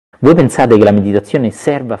Voi pensate che la meditazione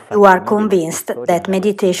serva a fare... You are convinced that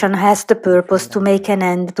meditation has the purpose to make an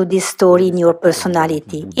end to this story in your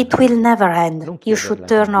personality. It will never end. You should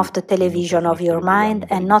turn off the television of your mind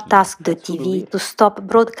and not ask the TV to stop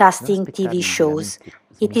broadcasting TV shows.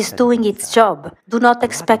 It is doing its job. Do not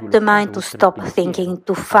expect the mind to stop thinking,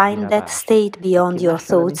 to find that state beyond your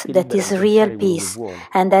thoughts that is real peace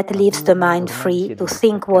and that leaves the mind free to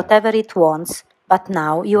think whatever it wants. But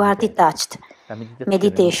now you are detached.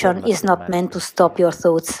 Meditation is not meant to stop your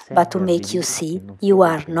thoughts, but to make you see you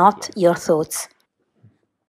are not your thoughts.